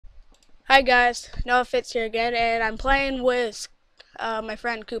Hi guys, Noah Fitz here again, and I'm playing with my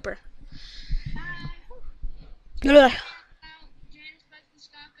friend Cooper. Ugh.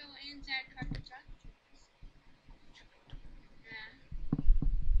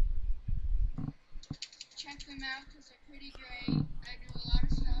 Check them out because they're pretty great. I do a lot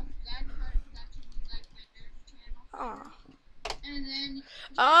of stuff. Zach got to be like my nerd channel. Aw. And then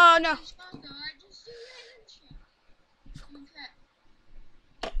Oh no, Scocco, I just do random shit.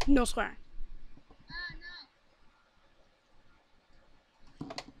 Okay. no swearing. No.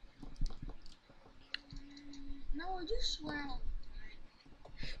 No, I just swear all the time.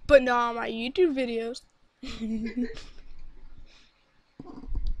 But no, on my YouTube videos.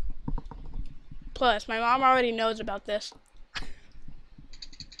 Plus, my mom already knows about this.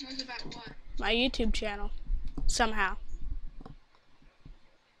 Knows about what? My YouTube channel. Somehow.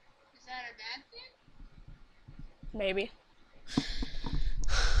 Is that a bad thing? Maybe.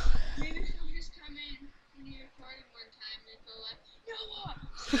 Maybe she'll just come in when you're recording one time and go like, Noah,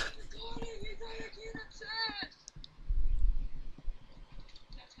 stop recording, you gotta get obsessed.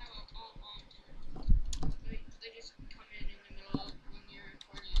 That's how all moms are. They just come in the middle of when you're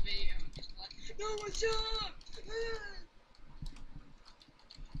recording a video and just like, Noah, stop!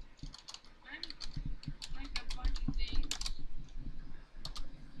 I'm like a bunch of things.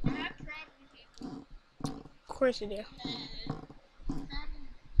 I have problem people. Of course you do. Problem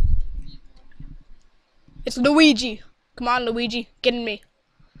people. It's Luigi. Come on, Luigi, get in me.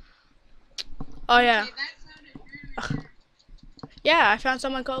 Oh yeah. Okay, that sounded really weird. Yeah, I found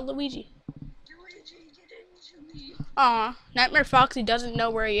someone called Luigi. Luigi, get into me. Aw, Nightmare Foxy doesn't know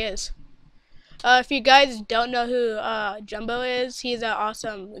where he is. If you guys don't know who Jumbo is, he's an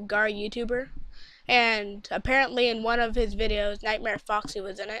awesome Gar YouTuber. And apparently in one of his videos, Nightmare Foxy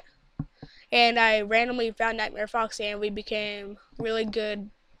was in it. And I randomly found Nightmare Foxy and we became really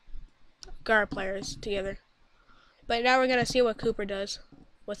good Gar players together. But now we're going to see what Cooper does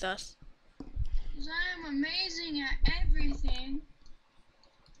with us. Because I am amazing at everything.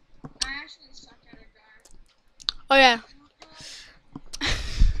 I actually suck at a guy. Oh yeah.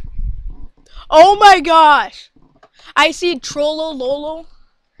 Oh my gosh! I see Trollo Lolo.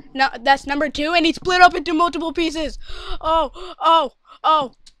 No, that's number 2 and he split up into multiple pieces. Oh, oh,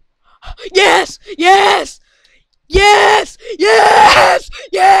 oh. Yes! Yes! Yes! Yes!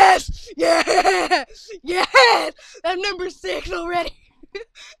 Yes! Yes! Yes! I'm number 6 already.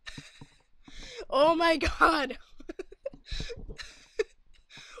 Oh my god.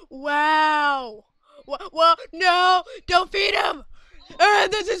 Wow. Well, no! Don't feed him!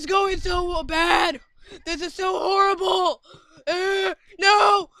 This is going so bad! This is so horrible! No!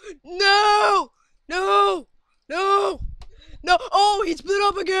 No! No! No! No! Oh, he split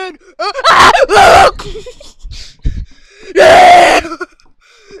up again!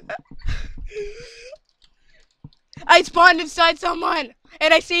 I spawned inside someone,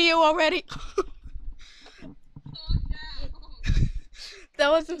 and I see you already. That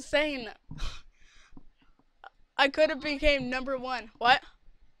was insane. I could have became number 1. What?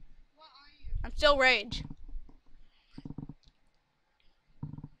 What are you? I'm still Rage.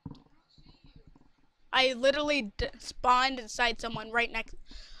 I don't see you. I literally spawned inside someone right next.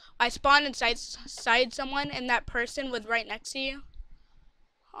 I spawned inside someone, and that person was right next to you.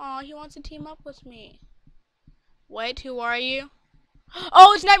 Oh, he wants to team up with me. Wait, who are you?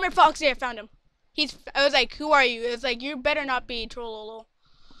 Oh, it's Nightmare Foxy. I found him. I was like, who are you? It was like, you better not be Trollolo.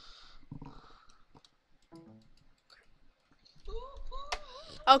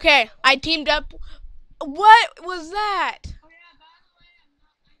 Okay, I teamed up. What was that? Oh yeah, by the way, I'm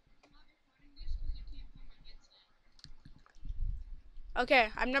not recording this because I can't find my headset. Okay,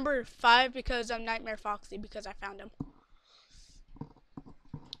 I'm number 5 because I'm Nightmare Foxy because I found him.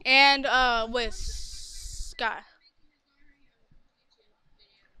 And with Scott.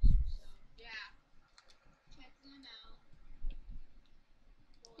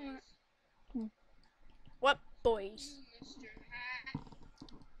 What boys?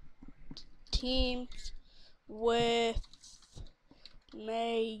 Teams with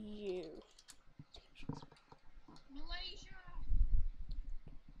Mayu. Malaysia.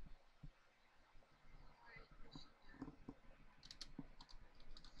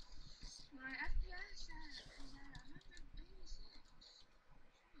 My FPS is at 186.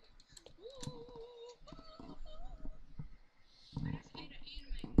 I just ate an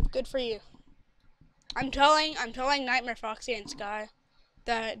anime. Good for you. I'm telling Nightmare Foxy and Sky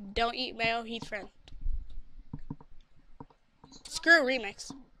that don't eat mayo, he's friend. Screw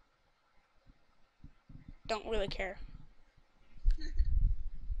remix. Don't really care.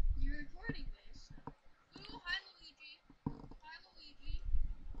 You're recording this. Ooh, hi Luigi. Hi Luigi.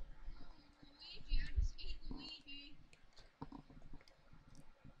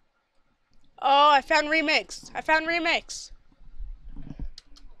 Oh, I found Remix. I found Remix.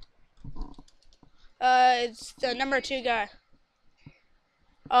 It's the number 2 guy.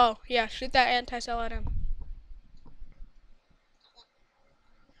 Oh, yeah, shoot that anti-cell at him.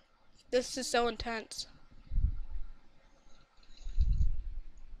 This is so intense.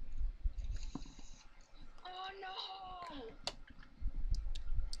 Oh no!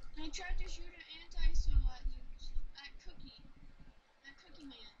 I tried to shoot an anti-cell at Cookie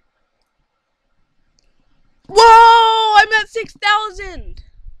Man. Whoa! I'm at 6,000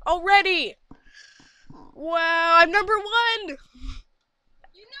 already. Wow, I'm number 1. You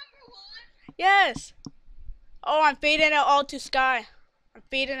number 1? Yes. Oh, I'm fading it all to Sky. I'm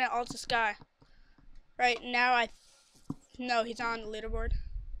fading it all to Sky. Right now, no, he's on the leaderboard.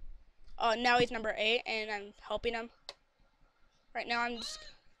 Oh, now he's number 8, and I'm helping him. Right now, I'm just.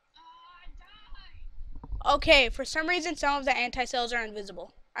 I died. Okay, for some reason, some of the anti-cells are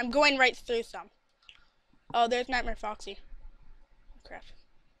invisible. I'm going right through some. Oh, there's Nightmare Foxy. Crap.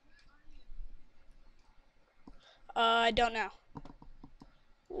 I don't know.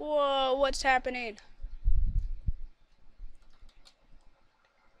 Whoa, what's happening?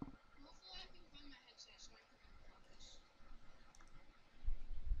 Hopefully I can find my headset so I can focus.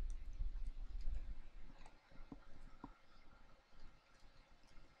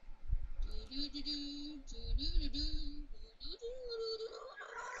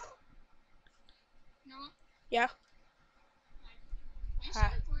 No? Yeah? Are you still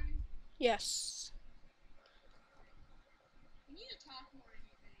Hi. recording? Yes. You need to talk more in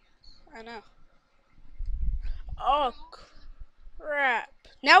your videos. I know. Oh, crap.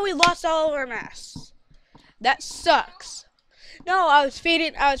 Now we lost all of our masks. That sucks. No, I was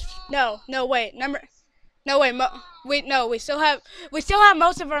feeding. No, wait. We still have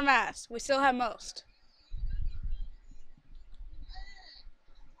most of our masks. We still have most.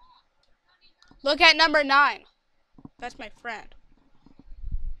 Look at number 9. That's my friend.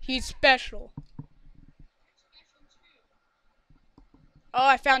 He's special. Oh,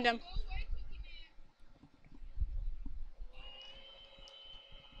 I found him.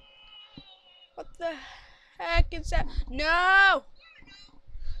 What the heck is that? No!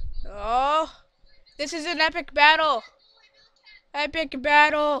 Oh, this is an epic battle. Epic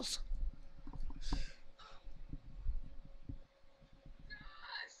battles.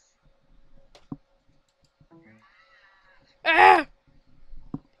 Ah!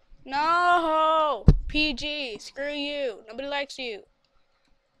 No! PG, screw you. Nobody likes you.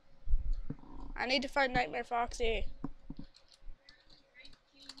 I need to find Nightmare Foxy.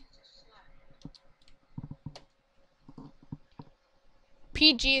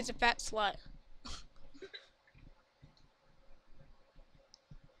 PG is a fat slut.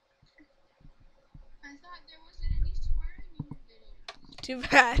 I thought there wasn't any swearing in your video. Too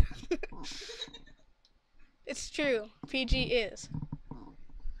bad. It's true. PG is.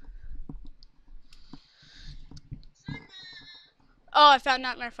 Oh, I found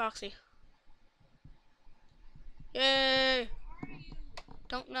Nightmare Foxy. Yay!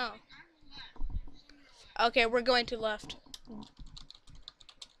 Don't know. Okay, we're going to left.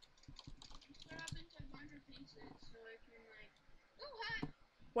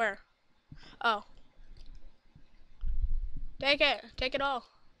 Where? Oh. Take it. Take it all.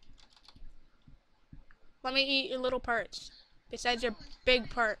 Let me eat your little parts. Besides your big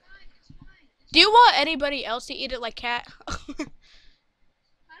part. Do you want anybody else to eat it like Cat? I don't care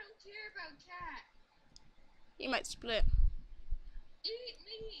about Cat. You might split. Eat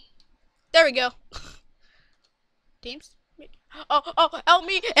me. There we go. Teams? Oh, help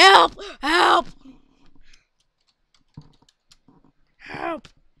me! Help! Help! Help!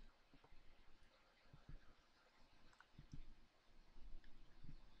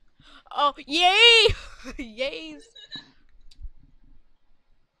 Oh, yay! Yays!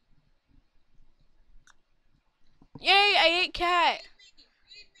 Yay, I ate Cat!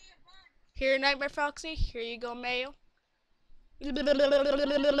 Here, Nightmare Foxy. Here you go, mayo. There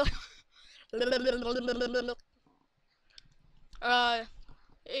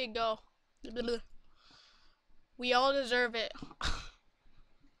you go. We all deserve it.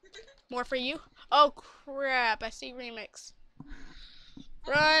 More for you? Oh, crap. I see Remix.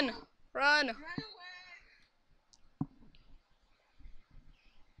 Run! Run! Run away.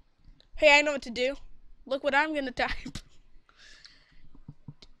 Hey, I know what to do. Look what I'm gonna type.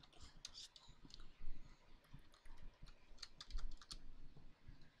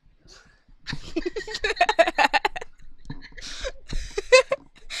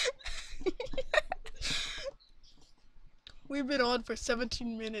 We've been on for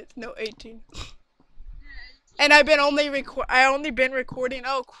 17 minutes, no 18. And I only been recording.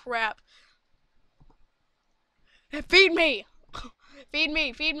 Oh crap. Feed me! Feed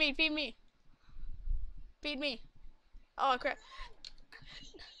me, feed me, feed me. Feed me. Oh crap.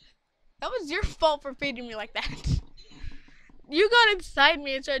 That was your fault for feeding me like that. You got inside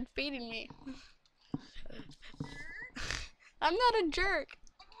me and started feeding me. I'm not a jerk.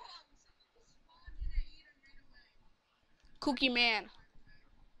 Cookie man.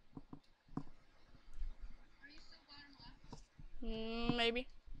 Maybe.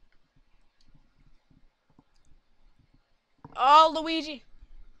 Oh, Luigi.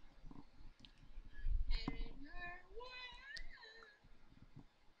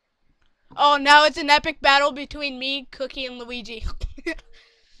 Oh, now it's an epic battle between me, Cookie, and Luigi.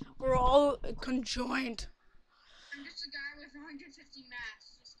 We're all conjoined. I'm just a guy with 150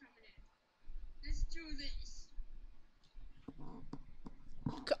 mass just coming in. Let's do this.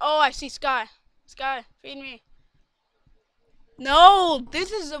 Oh, I see Sky. Sky, feed me. No,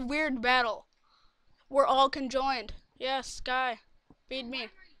 this is a weird battle. We're all conjoined. Yes, Sky, feed me.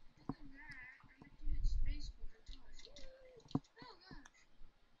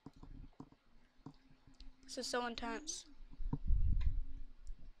 This is so intense.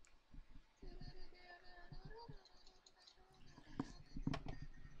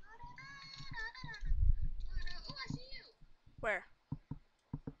 Where?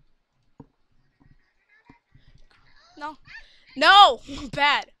 No. No!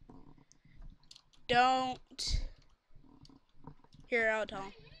 Bad. Don't. Here, I'll tell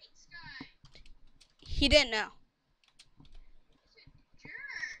him. He didn't know.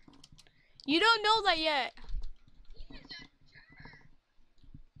 You don't know that yet.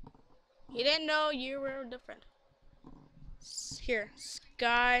 He didn't know you were different. Here,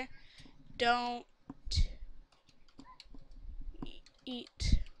 Sky, don't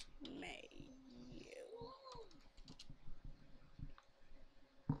eat me.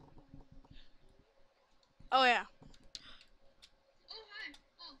 Oh yeah. Oh, hi.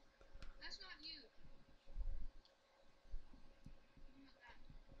 Oh, that's not you. Not that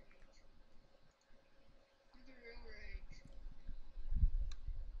rage. The real rage.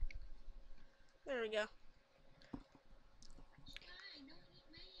 There we go. Sky, don't eat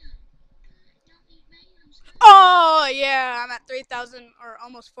mayhem. Don't eat mayhem, Sky. Oh yeah, I'm at 3,000 or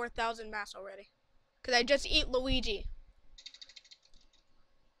almost 4,000 mass already. Cause I just eat Luigi.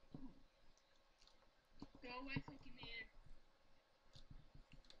 Go away, Cookie Man.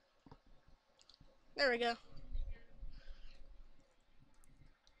 There we go.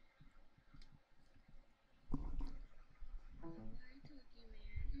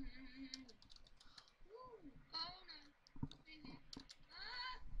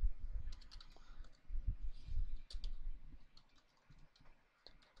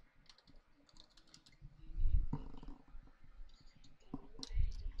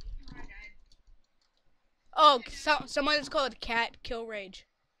 Oh, someone is called Cat Kill Rage.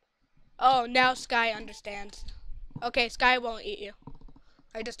 Oh, now Sky understands. Okay, Sky won't eat you.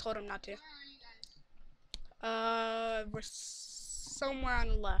 I just told him not to. We're somewhere on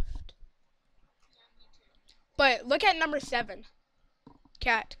the left. But look at number 7.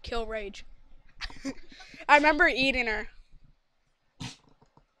 Cat Kill Rage. I remember eating her.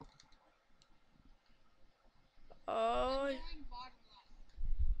 Oh.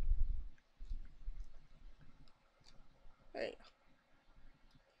 Hey.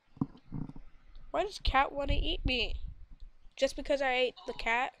 Why does Cat want to eat me? Just because I ate the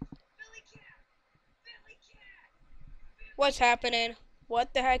cat? What's happening?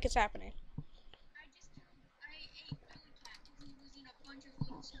 What the heck is happening? I ate Billy Cat because he was in a bunch of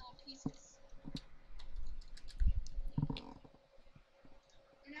little small pieces.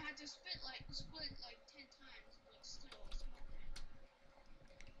 And I had to split like 10 times, but still, it's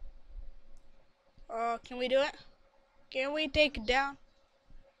not Can we do it? Can we take it down?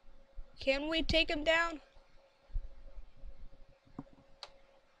 Can we take him down? I'm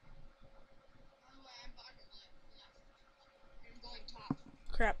going top.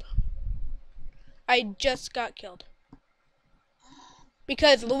 Crap. I just got killed.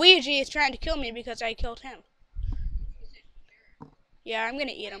 Because Luigi is trying to kill me because I killed him. Yeah, I'm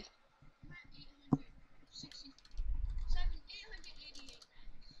gonna eat him. I'm at 867, 888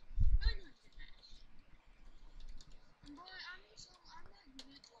 max. 900 max. I'm like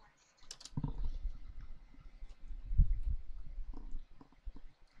mid left.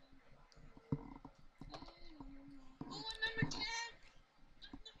 Oh, I'm number 10.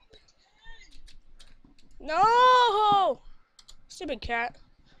 I'm number 10. No! Stupid cat.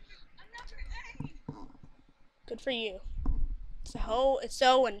 I'm number 8. Good for you. It's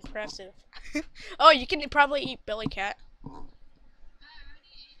so impressive. Oh, you can probably eat Billy Cat. I already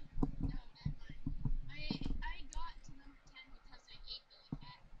ate. No, never mind. I got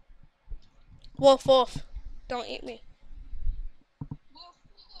Wolf, wolf. Don't eat me. Wolf,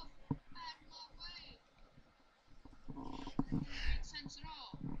 wolf, out of my way. That doesn't make sense at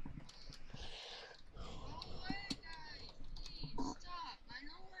all. Go away, guys. Please stop. I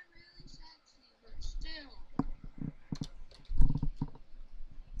know I'm really sexy, but still.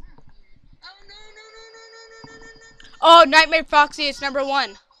 Oh no no no no no no no no no no. Oh, Nightmare Foxy is number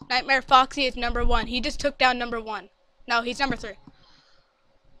 1. Nightmare Foxy is number 1. He just took down number 1. No, he's number 3.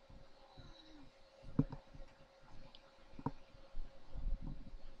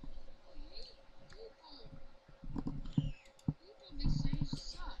 People they say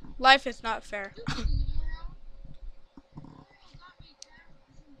suck. Life is not fair. Look at Laurel. Laurel got me down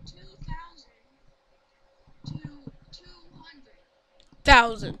from 2,000 to 200.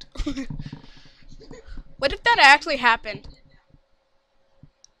 1,000. What if that actually happened?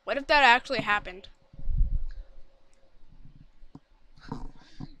 What if that actually happened?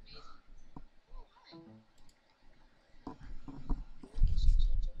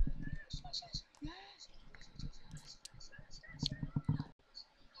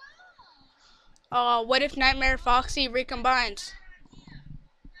 Oh, what if Nightmare Foxy recombines?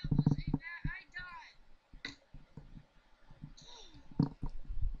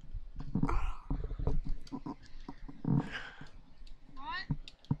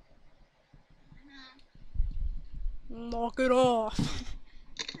 Knock it off.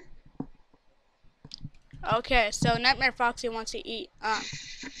 Okay, so Nightmare Foxy wants to eat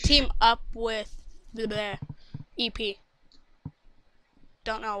team up with the EP.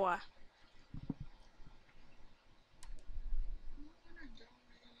 Don't know why.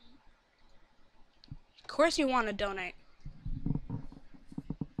 Of course you want to donate.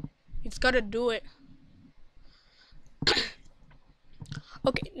 He's got to do it.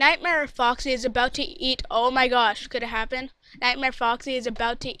 Okay, Nightmare Foxy is about to eat. Oh my gosh, could it happen? Nightmare Foxy is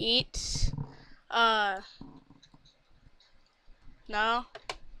about to eat. No.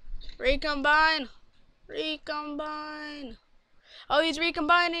 Recombine. Recombine. Oh, he's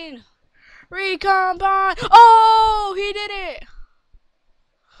recombining. Recombine. Oh, he did it.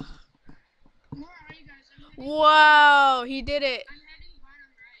 Where are you guys? I'm heading, Wow, he did it. I'm heading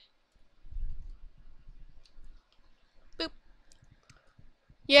bottom right. Boop.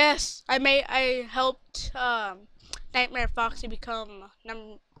 Yes, I helped Nightmare Foxy become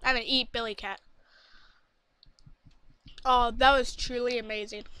eat Billy Cat. Oh, that was truly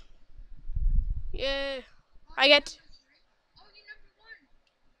amazing. Yeah. I get Oh, you number 1.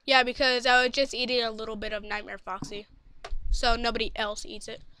 yeah, because I was just eating a little bit of Nightmare Foxy. So nobody else eats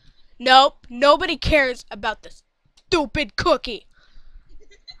it. Nope, nobody cares about this stupid cookie.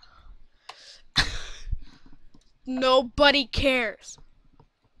 Nobody cares.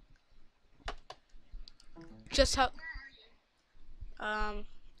 Just how Where are you?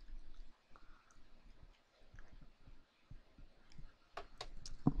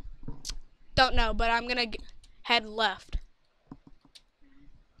 Don't know, but I'm gonna head left.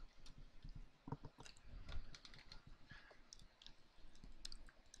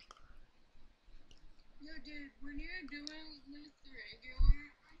 Yo, dude, when you're doing with the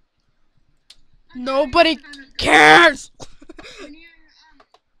regular, Nobody cares. when you're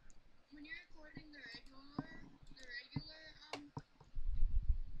recording the regular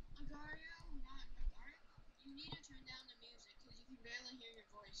Agario, not Agaric, you need to turn down the music because you can barely hear your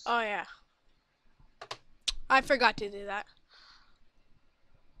voice. Oh yeah. I forgot to do that.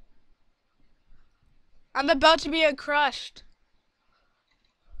 I'm about to be crushed.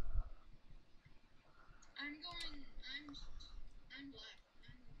 I'm left. I'm going bottom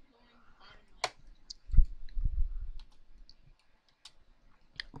left.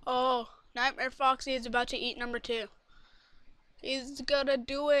 Oh, Nightmare Foxy is about to eat number 2. He's gonna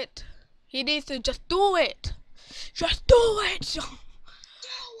do it. He needs to just do it. Just do it.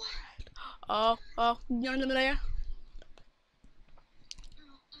 Oh, oh,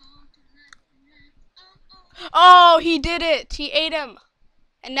 he did it. He ate him.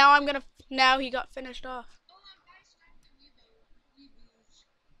 And now now he got finished off. Oh, guys, stop the weeboos.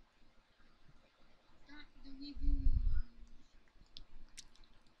 Stop the weeboos.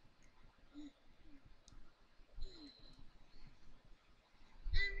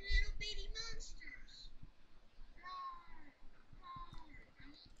 I'm little bitty monsters. Roar, roar.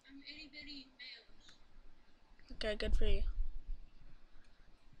 I'm itty bitty males. Okay, good for you.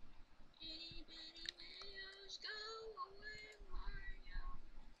 Itty bitty males, go away, Mario.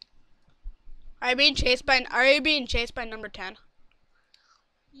 Are you being chased by number 10?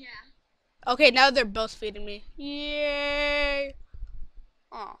 Yeah. Okay, now they're both feeding me. Yay!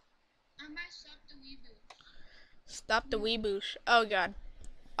 Oh, I'm by stop the weeboos. stop the weeboosh. Oh god.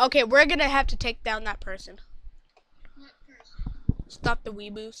 Okay, we're gonna have to take down that person. What person? Stop the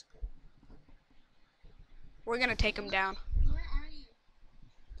weeboos. We're gonna take him down. Where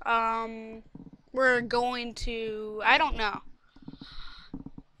are you? We're going to. I don't know.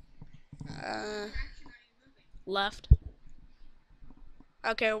 What direction are you moving? Left.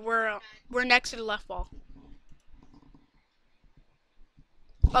 Okay, we're next to the left wall.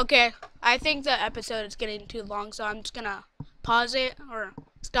 Okay, I think the episode is getting too long, so I'm just gonna pause it or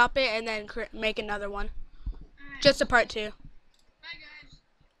stop it and then make another one. Alright. Just a part 2. Bye, guys.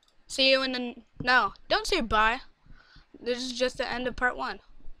 See you in the. No, don't say bye. This is just the end of part 1.